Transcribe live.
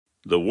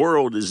The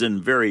world is in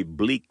very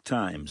bleak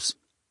times.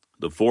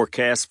 The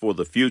forecast for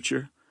the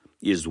future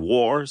is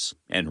wars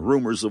and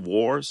rumors of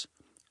wars,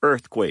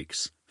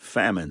 earthquakes,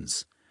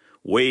 famines,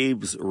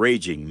 waves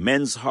raging,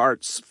 men's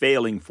hearts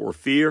failing for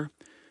fear,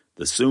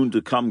 the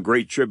soon-to-come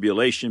Great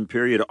Tribulation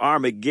period,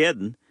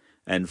 Armageddon,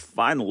 and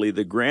finally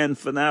the grand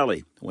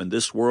finale, when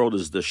this world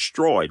is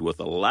destroyed with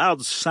a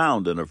loud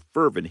sound and a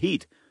fervent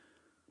heat.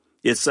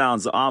 It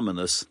sounds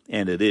ominous,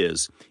 and it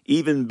is,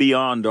 even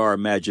beyond our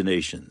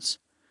imaginations.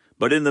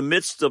 But in the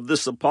midst of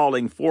this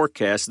appalling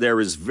forecast, there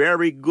is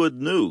very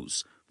good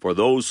news for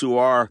those who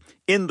are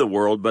in the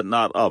world but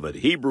not of it.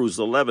 Hebrews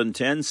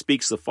 11:10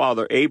 speaks of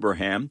Father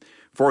Abraham,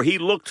 for he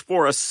looked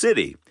for a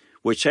city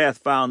which hath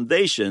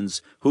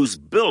foundations, whose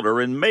builder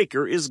and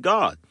maker is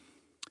God.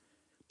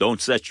 Don't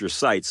set your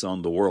sights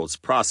on the world's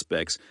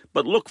prospects,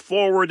 but look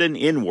forward and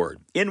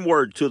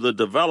inward to the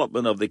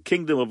development of the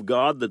kingdom of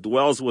God that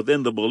dwells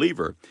within the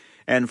believer,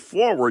 and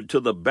forward to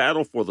the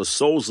battle for the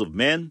souls of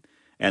men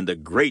and the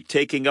great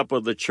taking up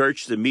of the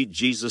church to meet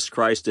Jesus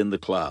Christ in the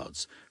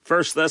clouds.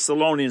 1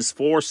 Thessalonians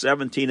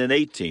 4:17 and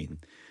 18.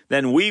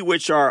 Then we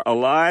which are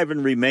alive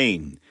and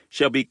remain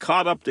shall be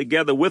caught up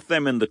together with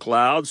them in the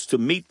clouds to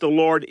meet the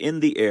Lord in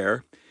the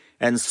air,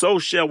 and so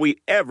shall we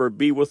ever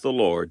be with the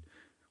Lord.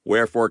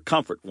 Wherefore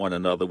comfort one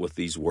another with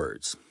these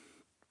words.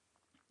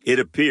 It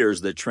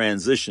appears that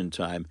transition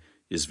time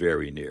is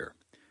very near.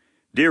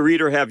 Dear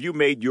reader, have you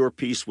made your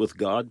peace with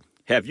God?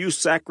 Have you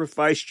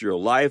sacrificed your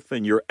life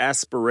and your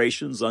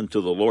aspirations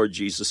unto the Lord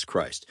Jesus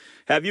Christ?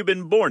 Have you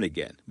been born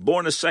again,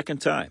 born a second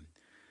time?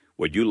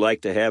 Would you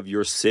like to have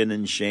your sin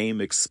and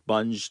shame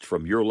expunged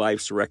from your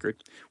life's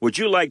record? Would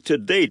you like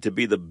today to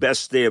be the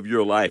best day of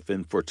your life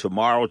and for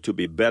tomorrow to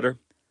be better?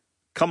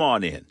 Come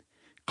on in.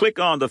 Click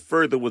on the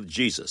Further with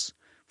Jesus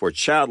for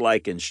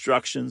childlike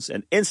instructions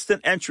and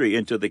instant entry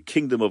into the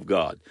kingdom of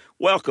God.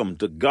 Welcome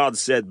to God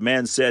Said,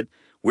 Man Said.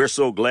 We're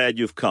so glad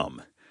you've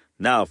come.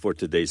 Now for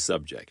today's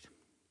subject.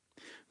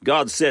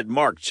 God said,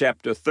 Mark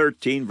chapter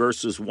 13,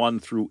 verses 1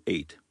 through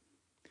 8.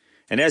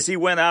 And as he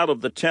went out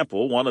of the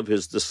temple, one of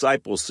his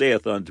disciples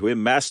saith unto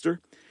him, Master,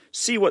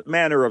 see what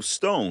manner of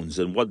stones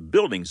and what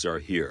buildings are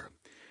here.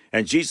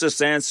 And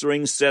Jesus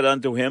answering said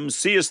unto him,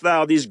 Seest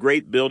thou these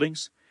great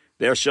buildings?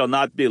 There shall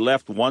not be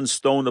left one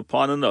stone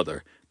upon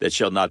another that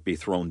shall not be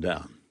thrown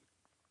down.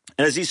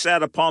 And as he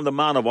sat upon the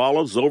Mount of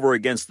Olives over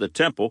against the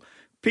temple,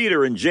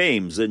 Peter and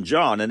James and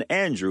John and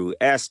Andrew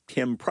asked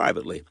him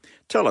privately,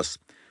 Tell us,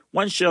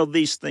 when shall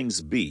these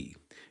things be?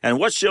 And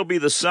what shall be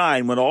the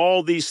sign when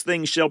all these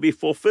things shall be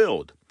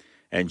fulfilled?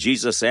 And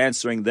Jesus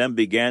answering them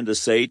began to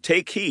say,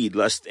 Take heed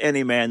lest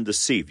any man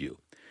deceive you.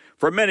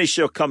 For many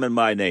shall come in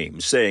my name,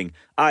 saying,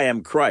 I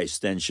am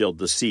Christ, and shall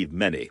deceive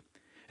many.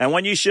 And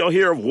when ye shall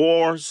hear of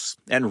wars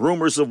and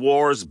rumors of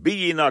wars, be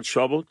ye not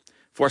troubled,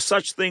 for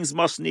such things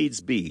must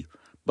needs be,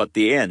 but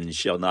the end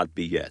shall not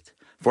be yet.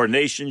 For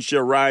nation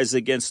shall rise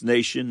against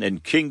nation,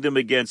 and kingdom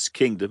against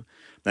kingdom,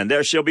 and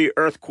there shall be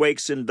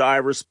earthquakes in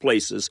divers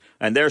places,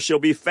 and there shall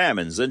be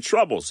famines and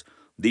troubles.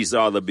 These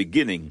are the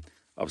beginning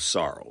of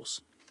sorrows.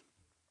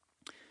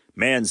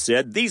 Man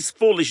said, These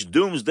foolish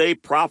doomsday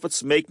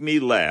prophets make me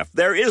laugh.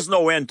 There is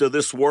no end to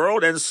this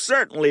world, and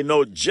certainly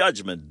no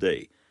judgment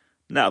day.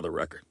 Now the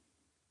record.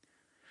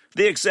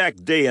 The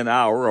exact day and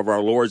hour of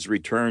our Lord's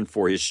return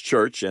for his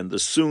church and the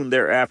soon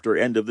thereafter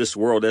end of this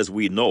world as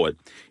we know it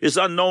is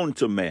unknown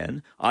to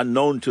man,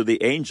 unknown to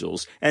the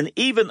angels, and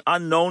even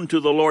unknown to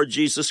the Lord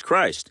Jesus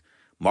Christ.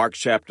 Mark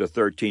chapter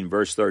 13,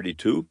 verse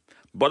 32.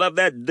 But of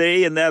that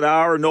day and that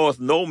hour knoweth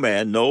no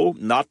man, no,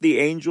 not the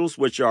angels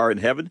which are in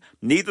heaven,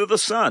 neither the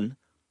Son,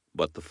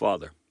 but the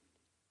Father.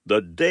 The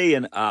day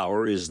and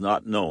hour is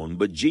not known,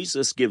 but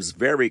Jesus gives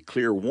very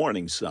clear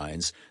warning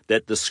signs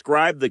that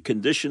describe the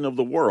condition of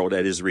the world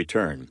at his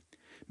return.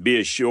 Be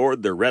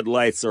assured the red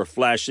lights are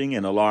flashing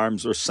and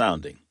alarms are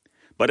sounding.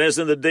 But as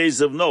in the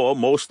days of Noah,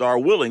 most are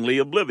willingly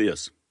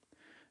oblivious.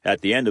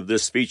 At the end of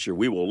this feature,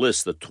 we will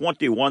list the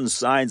 21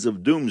 signs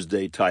of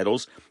doomsday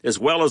titles, as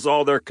well as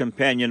all their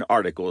companion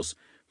articles.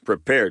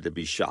 Prepare to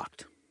be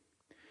shocked.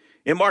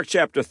 In Mark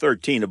chapter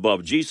 13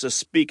 above, Jesus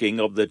speaking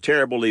of the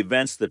terrible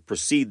events that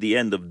precede the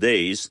end of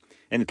days,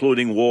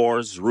 including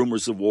wars,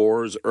 rumors of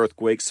wars,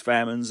 earthquakes,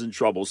 famines, and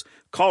troubles,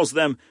 calls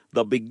them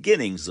the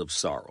beginnings of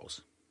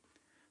sorrows.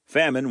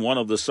 Famine, one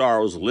of the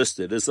sorrows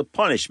listed, is a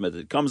punishment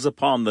that comes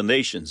upon the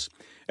nations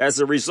as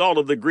a result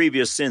of the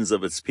grievous sins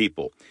of its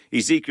people.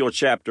 Ezekiel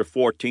chapter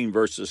 14,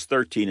 verses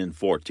 13 and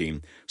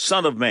 14.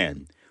 Son of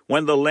man,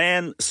 when the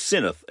land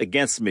sinneth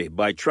against me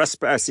by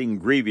trespassing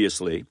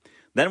grievously,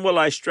 then will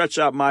I stretch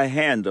out my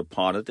hand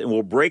upon it, and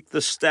will break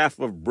the staff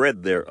of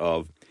bread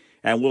thereof,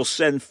 and will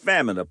send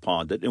famine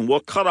upon it, and will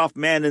cut off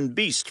man and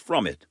beast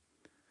from it.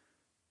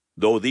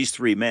 Though these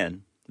three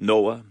men,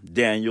 Noah,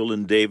 Daniel,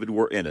 and David,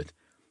 were in it,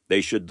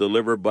 they should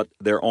deliver but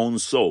their own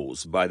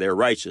souls by their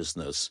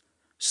righteousness,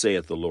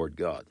 saith the Lord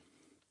God.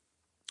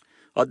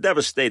 A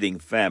devastating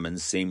famine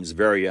seems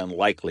very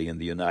unlikely in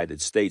the United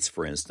States,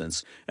 for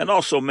instance, and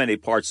also many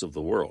parts of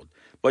the world.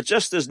 But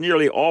just as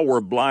nearly all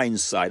were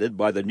blindsided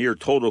by the near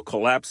total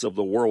collapse of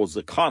the world's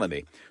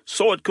economy,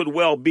 so it could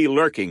well be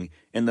lurking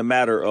in the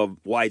matter of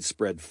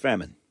widespread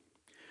famine.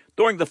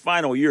 During the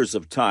final years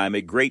of time,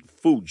 a great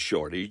food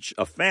shortage,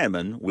 a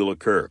famine, will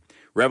occur.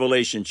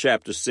 Revelation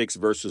chapter 6,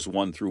 verses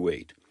 1 through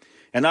 8.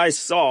 And I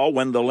saw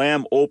when the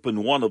Lamb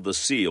opened one of the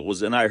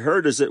seals, and I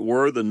heard as it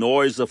were the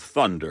noise of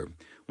thunder,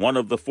 one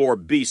of the four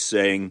beasts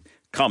saying,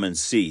 Come and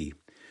see.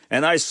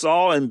 And I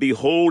saw, and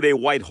behold, a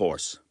white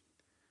horse.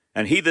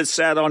 And he that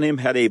sat on him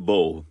had a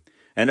bow,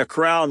 and a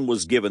crown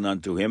was given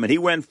unto him, and he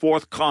went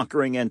forth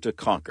conquering and to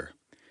conquer.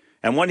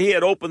 And when he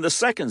had opened the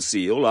second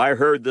seal, I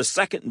heard the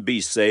second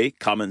beast say,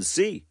 Come and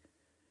see.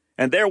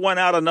 And there went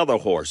out another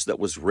horse that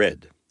was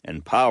red,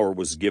 and power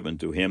was given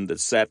to him that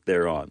sat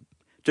thereon,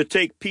 to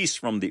take peace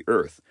from the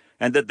earth,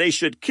 and that they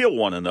should kill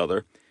one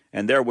another,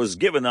 and there was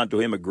given unto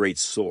him a great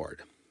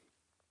sword.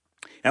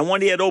 And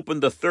when he had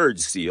opened the third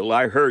seal,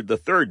 I heard the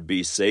third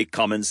beast say,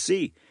 Come and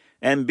see.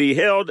 And I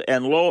beheld,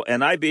 and lo,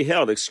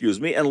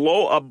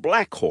 a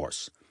black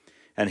horse.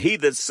 And he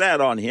that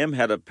sat on him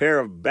had a pair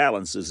of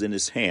balances in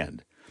his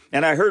hand.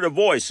 And I heard a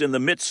voice in the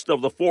midst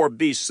of the four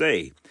beasts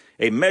say,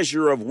 A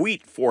measure of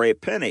wheat for a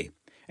penny,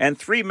 and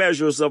 3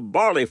 measures of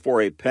barley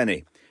for a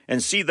penny,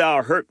 and see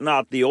thou hurt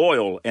not the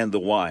oil and the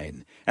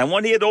wine. And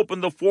when he had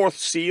opened the fourth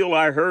seal,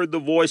 I heard the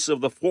voice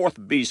of the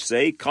fourth beast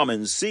say, Come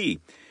and see.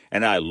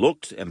 And I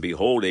looked, and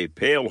behold, a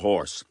pale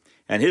horse,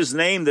 and his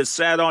name that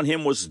sat on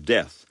him was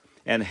Death,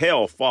 and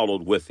hell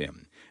followed with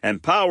him.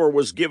 And power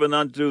was given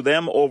unto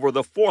them over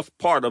the fourth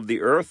part of the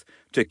earth,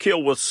 to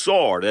kill with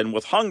sword, and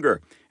with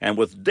hunger, and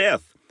with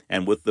death,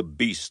 and with the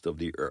beast of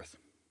the earth.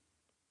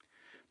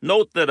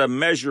 Note that a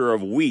measure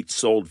of wheat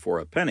sold for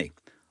a penny.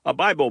 A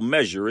Bible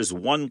measure is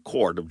 1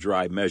 quart of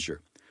dry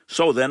measure.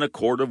 So then a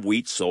quart of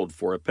wheat sold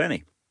for a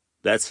penny.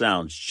 That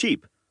sounds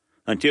cheap,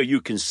 until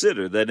you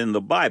consider that in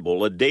the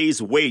Bible a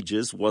day's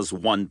wages was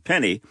 1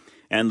 penny,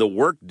 and the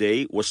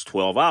workday was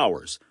 12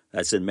 hours.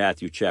 That's in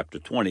Matthew chapter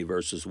 20,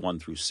 verses 1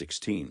 through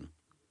 16.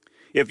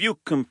 If you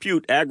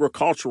compute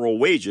agricultural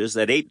wages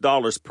at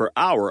 $8 per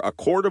hour, a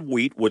quart of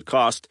wheat would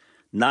cost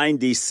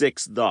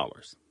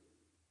 $96.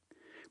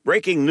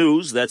 Breaking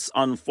news that's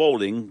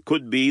unfolding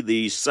could be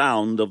the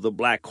sound of the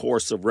black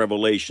horse of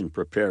Revelation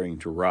preparing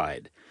to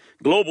ride.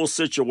 Global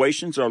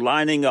situations are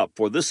lining up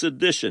for this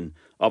edition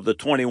of the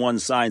 21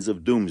 Signs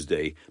of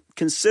Doomsday.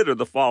 Consider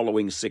the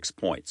following 6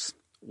 points.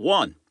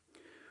 1.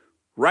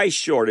 Rice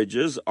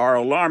shortages are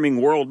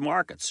alarming world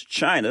markets.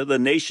 China, the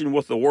nation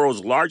with the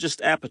world's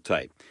largest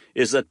appetite,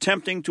 is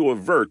attempting to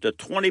avert a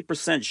 20%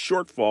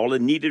 shortfall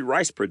in needed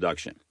rice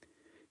production.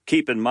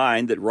 Keep in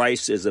mind that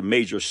rice is a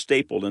major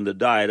staple in the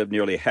diet of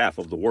nearly half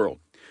of the world.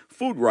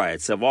 Food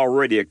riots have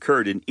already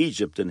occurred in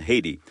Egypt and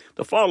Haiti.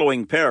 The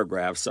following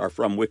paragraphs are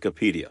from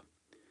Wikipedia.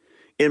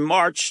 In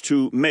March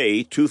to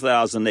May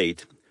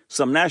 2008,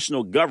 some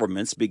national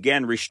governments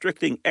began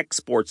restricting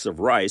exports of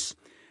rice,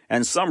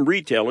 and some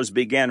retailers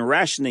began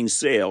rationing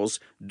sales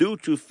due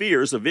to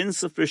fears of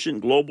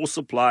insufficient global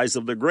supplies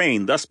of the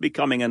grain, thus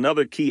becoming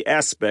another key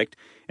aspect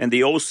in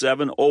the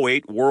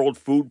 07-08 world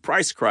food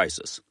price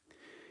crisis.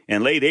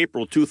 In late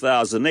April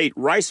 2008,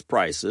 rice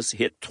prices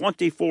hit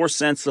 24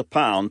 cents a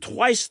pound,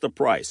 twice the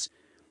price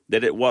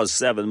that it was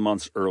 7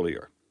 months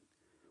earlier.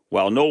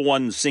 While no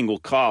one single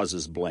cause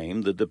is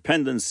blamed, the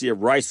dependency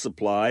of rice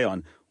supply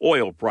on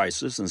oil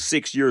prices and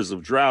 6 years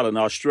of drought in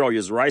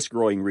Australia's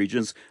rice-growing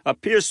regions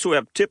appears to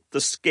have tipped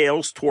the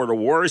scales toward a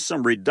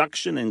worrisome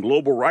reduction in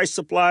global rice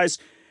supplies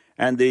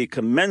and the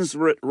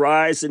commensurate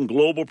rise in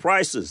global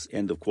prices,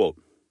 end of quote.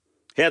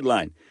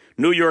 Headline,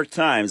 New York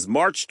Times,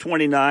 March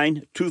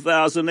 29,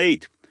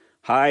 2008.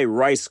 High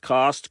rice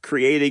cost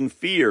creating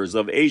fears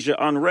of Asia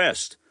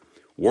unrest.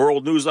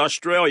 World News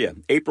Australia,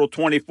 April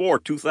 24,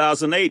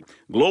 2008.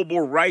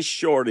 Global rice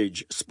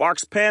shortage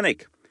sparks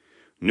panic.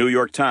 New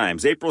York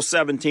Times, April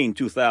 17,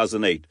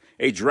 2008.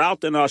 A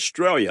drought in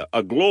Australia,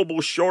 a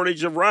global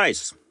shortage of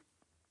rice.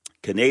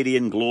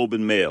 Canadian Globe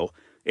and Mail,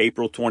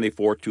 April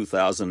 24,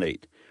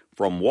 2008.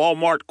 From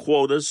Walmart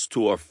quotas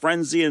to a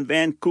frenzy in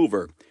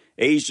Vancouver,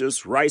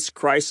 Asia's rice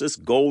crisis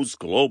goes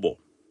global.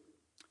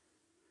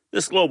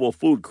 This global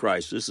food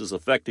crisis is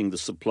affecting the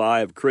supply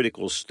of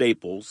critical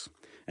staples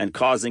and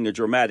causing a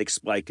dramatic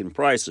spike in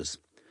prices.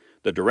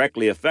 The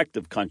directly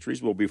affected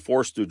countries will be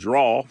forced to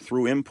draw,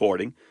 through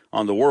importing,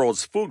 on the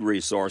world's food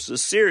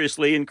resources,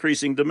 seriously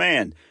increasing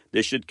demand.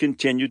 This should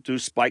continue to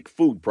spike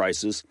food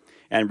prices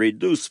and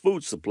reduce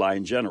food supply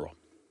in general.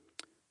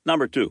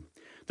 Number 2.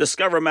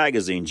 Discover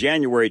Magazine,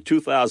 January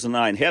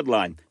 2009,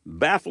 headline,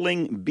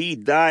 Baffling Bee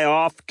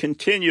Die-Off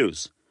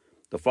Continues.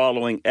 The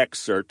following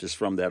excerpt is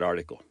from that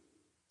article.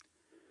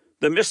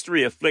 The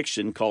mystery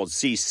affliction called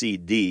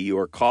CCD,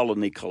 or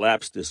colony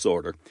collapse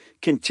disorder,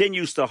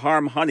 continues to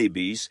harm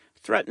honeybees,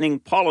 threatening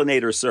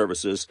pollinator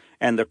services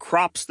and the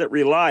crops that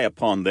rely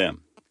upon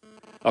them.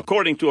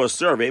 According to a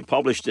survey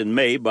published in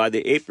May by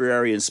the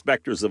Apiary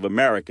Inspectors of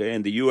America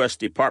and the U.S.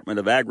 Department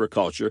of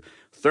Agriculture,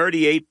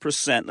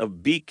 38%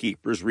 of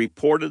beekeepers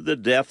reported the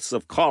deaths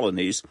of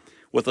colonies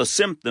with a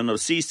symptom of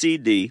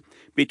CCD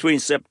between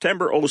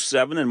September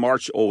 07 and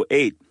March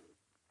 08.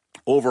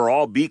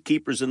 Overall,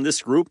 beekeepers in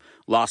this group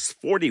lost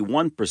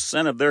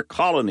 41% of their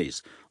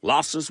colonies.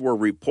 Losses were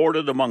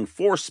reported among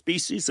 4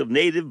 species of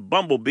native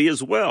bumblebee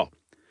as well.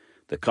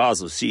 The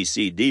cause of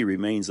CCD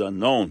remains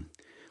unknown.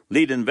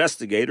 Lead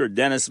investigator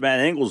Dennis Van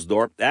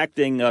Engelsdorp,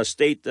 acting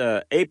state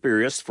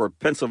apiarist for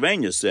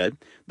Pennsylvania, said,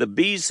 "The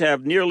bees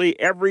have nearly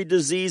every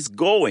disease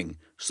going,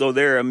 so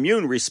their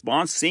immune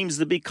response seems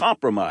to be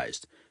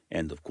compromised."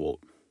 End of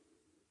quote.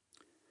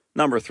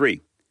 Number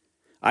 3.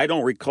 I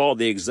don't recall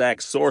the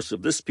exact source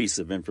of this piece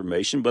of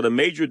information, but a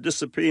major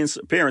disappearance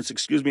of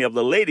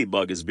the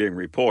ladybug is being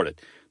reported.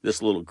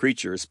 This little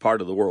creature is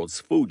part of the world's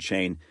food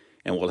chain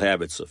and will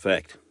have its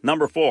effect.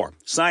 Number 4,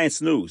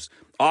 Science News,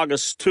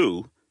 August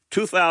 2,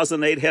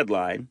 2008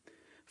 headline,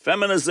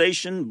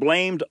 Feminization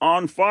Blamed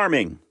on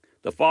Farming.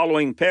 The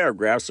following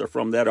paragraphs are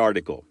from that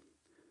article.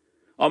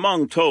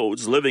 Among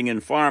toads living in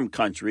farm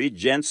country,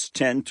 gents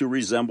tend to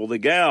resemble the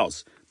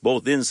gals,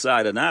 both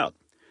inside and out.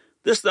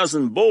 This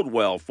doesn't bode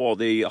well for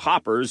the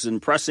hoppers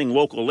impressing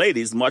local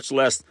ladies, much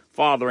less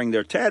fathering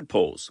their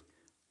tadpoles.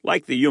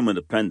 Like the human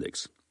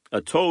appendix,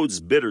 a toad's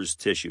bitters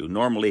tissue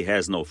normally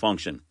has no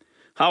function.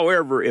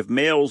 However, if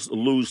males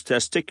lose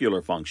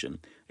testicular function,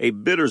 a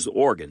bitters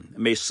organ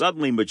may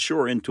suddenly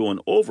mature into an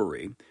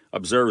ovary,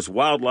 observes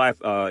wildlife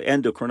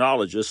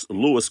endocrinologist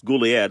Louis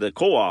Gouliad, a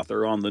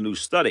co-author on the new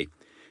study.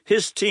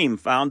 His team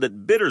found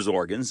that bitters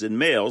organs in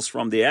males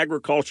from the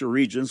agriculture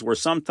regions were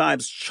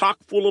sometimes chock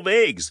full of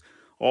eggs,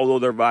 although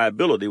their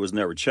viability was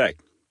never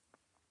checked.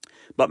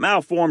 But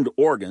malformed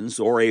organs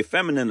or a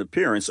feminine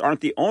appearance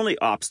aren't the only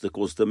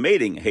obstacles to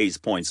mating, Hayes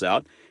points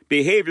out.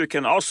 Behavior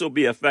can also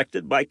be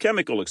affected by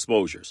chemical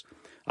exposures.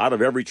 Out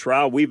of every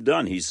trial we've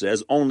done, he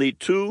says, only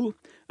 2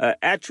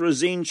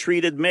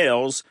 atrazine-treated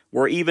males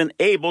were even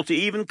able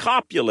to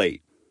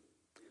copulate.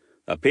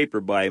 A paper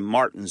by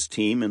Martin's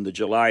team in the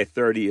July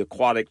 30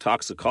 Aquatic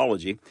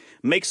Toxicology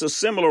makes a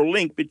similar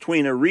link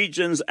between a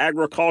region's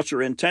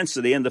agriculture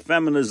intensity and the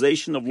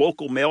feminization of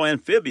local male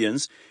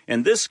amphibians,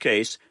 in this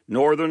case,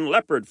 northern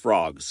leopard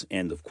frogs,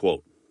 end of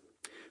quote.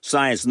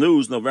 Science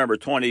News, November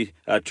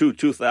 22,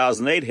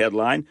 2008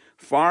 headline,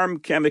 Farm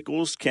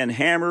Chemicals Can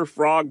Hammer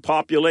Frog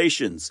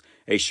Populations.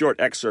 A short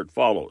excerpt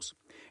follows.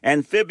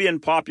 Amphibian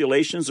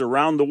populations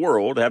around the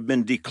world have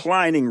been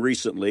declining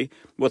recently,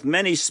 with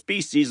many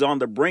species on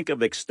the brink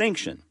of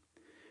extinction.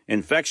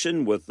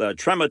 Infection with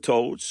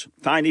trematodes,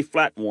 tiny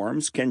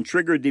flatworms, can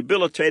trigger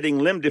debilitating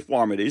limb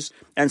deformities,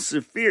 and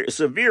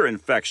severe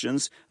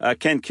infections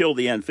can kill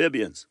the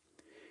amphibians.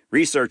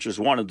 Researchers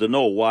wanted to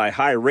know why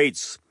high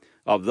rates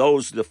of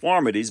those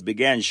deformities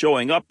began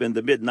showing up in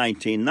the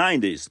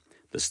mid-1990s.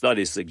 The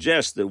study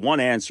suggests that one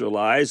answer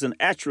lies in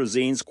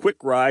atrazine's quick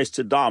rise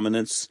to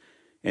dominance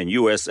in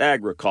U.S.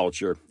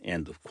 agriculture,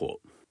 end of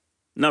quote.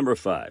 Number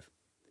 5.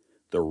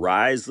 The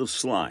Rise of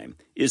Slime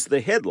is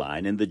the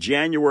headline in the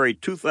January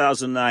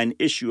 2009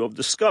 issue of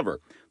Discover.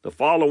 The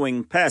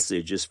following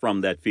passage is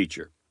from that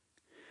feature.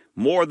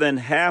 More than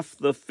half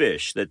the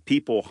fish that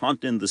people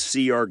hunt in the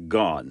sea are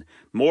gone.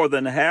 More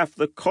than half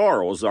the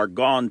corals are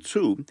gone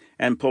too,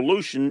 and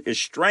pollution is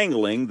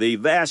strangling the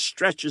vast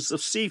stretches of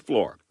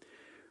seafloor.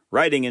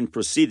 Writing in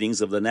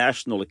Proceedings of the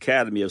National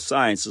Academy of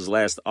Sciences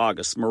last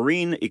August,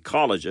 marine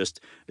ecologist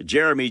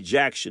Jeremy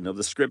Jackson of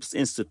the Scripps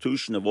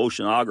Institution of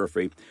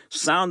Oceanography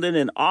sounded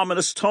an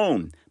ominous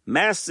tone.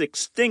 Mass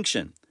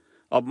extinction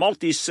of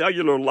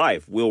multicellular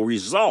life will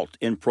result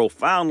in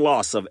profound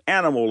loss of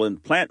animal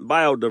and plant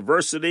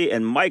biodiversity,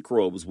 and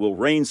microbes will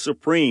reign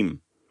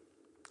supreme.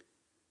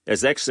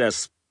 As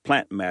excess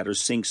plant matter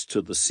sinks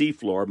to the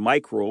seafloor,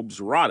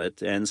 microbes rot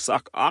it and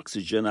suck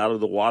oxygen out of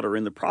the water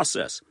in the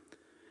process.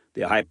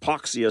 The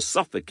hypoxia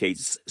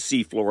suffocates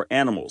seafloor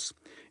animals.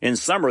 In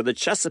summer, the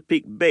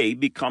Chesapeake Bay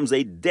becomes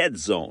a dead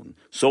zone.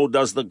 So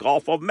does the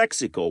Gulf of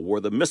Mexico, where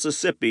the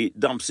Mississippi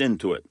dumps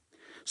into it.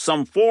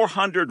 Some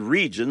 400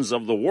 regions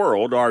of the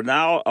world are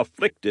now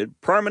afflicted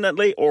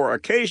permanently or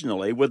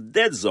occasionally with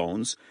dead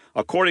zones,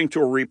 according to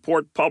a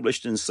report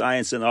published in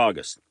Science in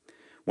August.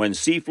 When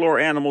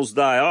seafloor animals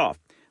die off,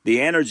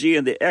 the energy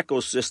in the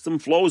ecosystem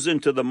flows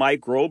into the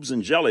microbes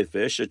and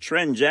jellyfish, a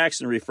trend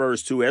Jackson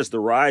refers to as the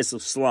rise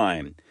of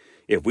slime.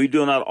 If we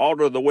do not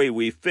alter the way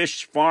we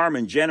fish, farm,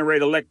 and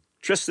generate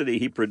electricity,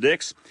 he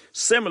predicts,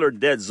 similar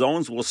dead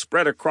zones will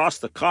spread across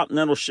the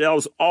continental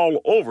shelves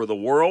all over the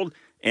world,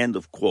 end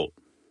of quote.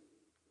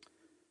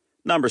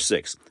 Number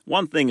 6.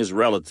 One thing is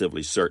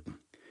relatively certain.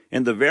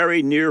 In the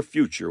very near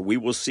future, we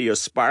will see a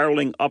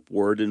spiraling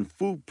upward in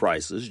food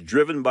prices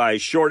driven by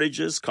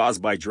shortages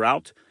caused by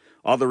drought,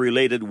 other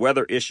related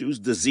weather issues,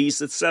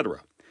 disease, etc.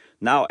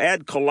 Now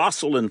add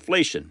colossal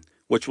inflation,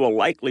 which will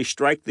likely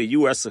strike the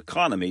U.S.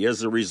 economy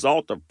as a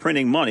result of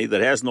printing money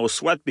that has no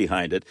sweat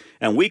behind it,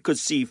 and we could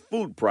see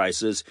food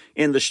prices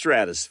in the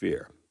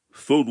stratosphere.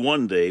 Food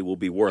one day will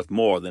be worth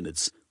more than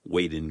its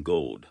weight in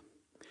gold.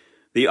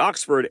 The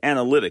Oxford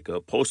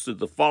Analytica posted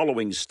the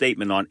following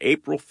statement on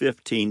April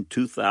 15,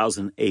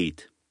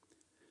 2008.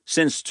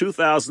 Since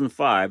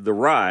 2005, the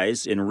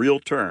rise in real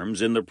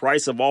terms in the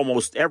price of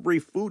almost every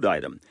food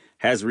item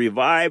has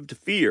revived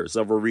fears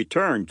of a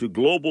return to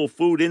global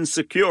food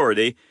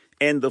insecurity.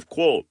 End of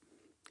quote.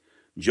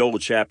 Joel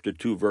chapter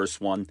 2,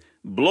 verse 1,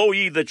 Blow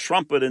ye the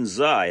trumpet in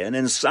Zion,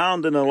 and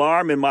sound an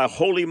alarm in my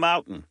holy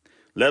mountain.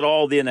 Let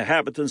all the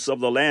inhabitants of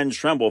the land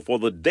tremble, for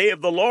the day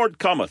of the Lord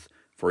cometh,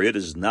 for it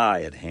is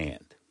nigh at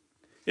hand.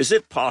 Is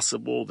it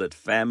possible that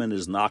famine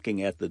is knocking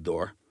at the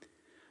door?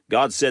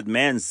 God said,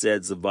 man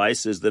said's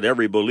advice is that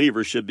every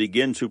believer should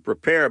begin to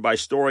prepare by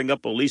storing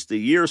up at least a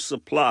year's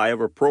supply of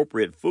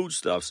appropriate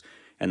foodstuffs,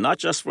 and not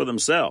just for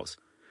themselves.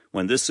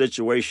 When this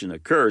situation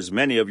occurs,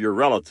 many of your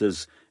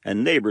relatives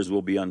and neighbors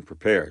will be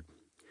unprepared.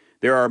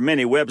 There are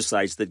many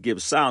websites that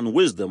give sound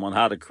wisdom on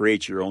how to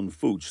create your own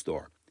food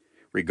store.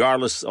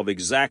 Regardless of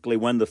exactly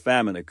when the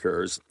famine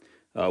occurs,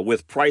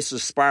 with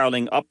prices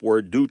spiraling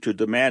upward due to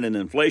demand and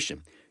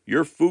inflation,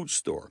 your food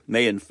store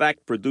may in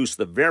fact produce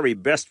the very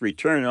best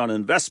return on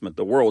investment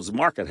the world's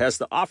market has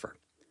to offer.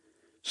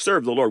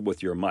 Serve the Lord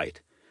with your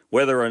might.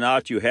 Whether or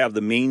not you have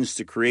the means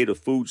to create a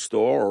food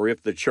store, or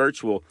if the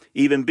church will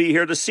even be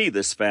here to see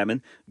this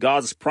famine,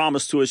 God's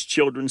promise to his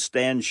children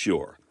stands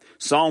sure.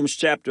 Psalms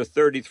chapter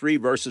 33,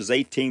 verses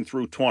 18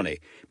 through 20.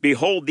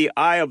 Behold, the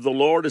eye of the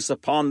Lord is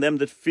upon them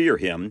that fear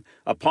him,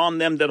 upon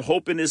them that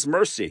hope in his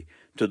mercy,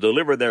 to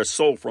deliver their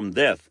soul from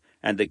death,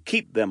 and to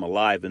keep them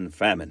alive in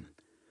famine.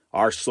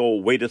 Our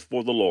soul waiteth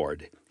for the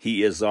Lord.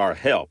 He is our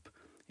help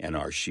and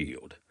our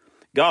shield.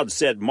 God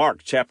said,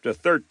 Mark chapter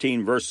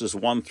 13, verses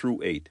 1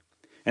 through 8.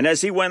 And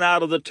as he went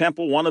out of the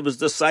temple, one of his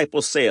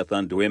disciples saith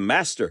unto him,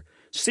 Master,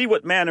 see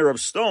what manner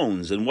of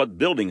stones and what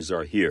buildings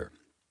are here.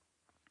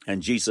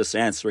 And Jesus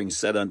answering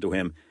said unto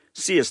him,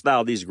 Seest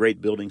thou these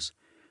great buildings?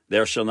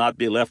 There shall not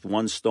be left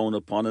one stone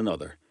upon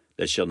another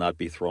that shall not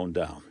be thrown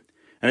down.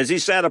 And as he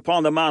sat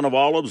upon the Mount of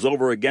Olives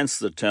over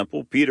against the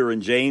temple, Peter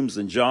and James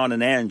and John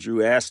and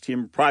Andrew asked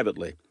him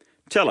privately,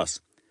 Tell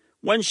us,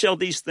 when shall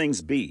these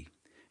things be?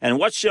 And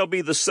what shall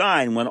be the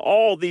sign when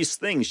all these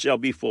things shall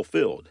be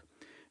fulfilled?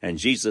 And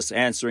Jesus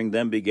answering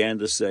them began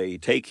to say,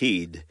 Take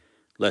heed,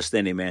 lest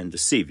any man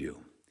deceive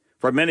you.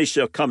 For many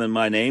shall come in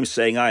my name,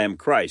 saying, I am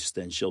Christ,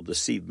 and shall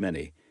deceive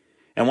many.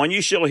 And when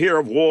ye shall hear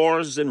of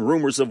wars and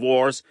rumors of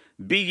wars,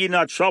 be ye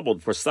not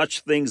troubled, for such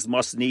things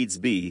must needs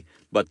be,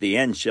 but the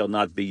end shall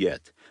not be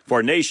yet.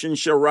 For nation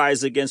shall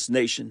rise against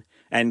nation,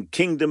 and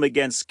kingdom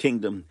against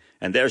kingdom,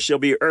 and there shall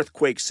be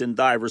earthquakes in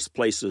divers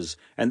places,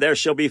 and there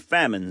shall be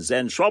famines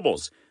and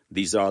troubles.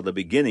 These are the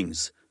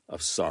beginnings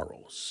of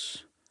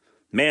sorrows.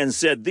 Man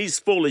said, These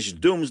foolish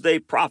doomsday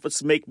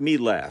prophets make me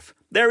laugh.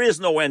 There is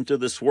no end to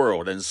this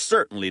world, and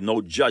certainly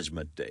no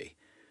judgment day.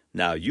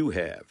 Now you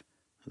have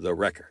the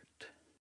record.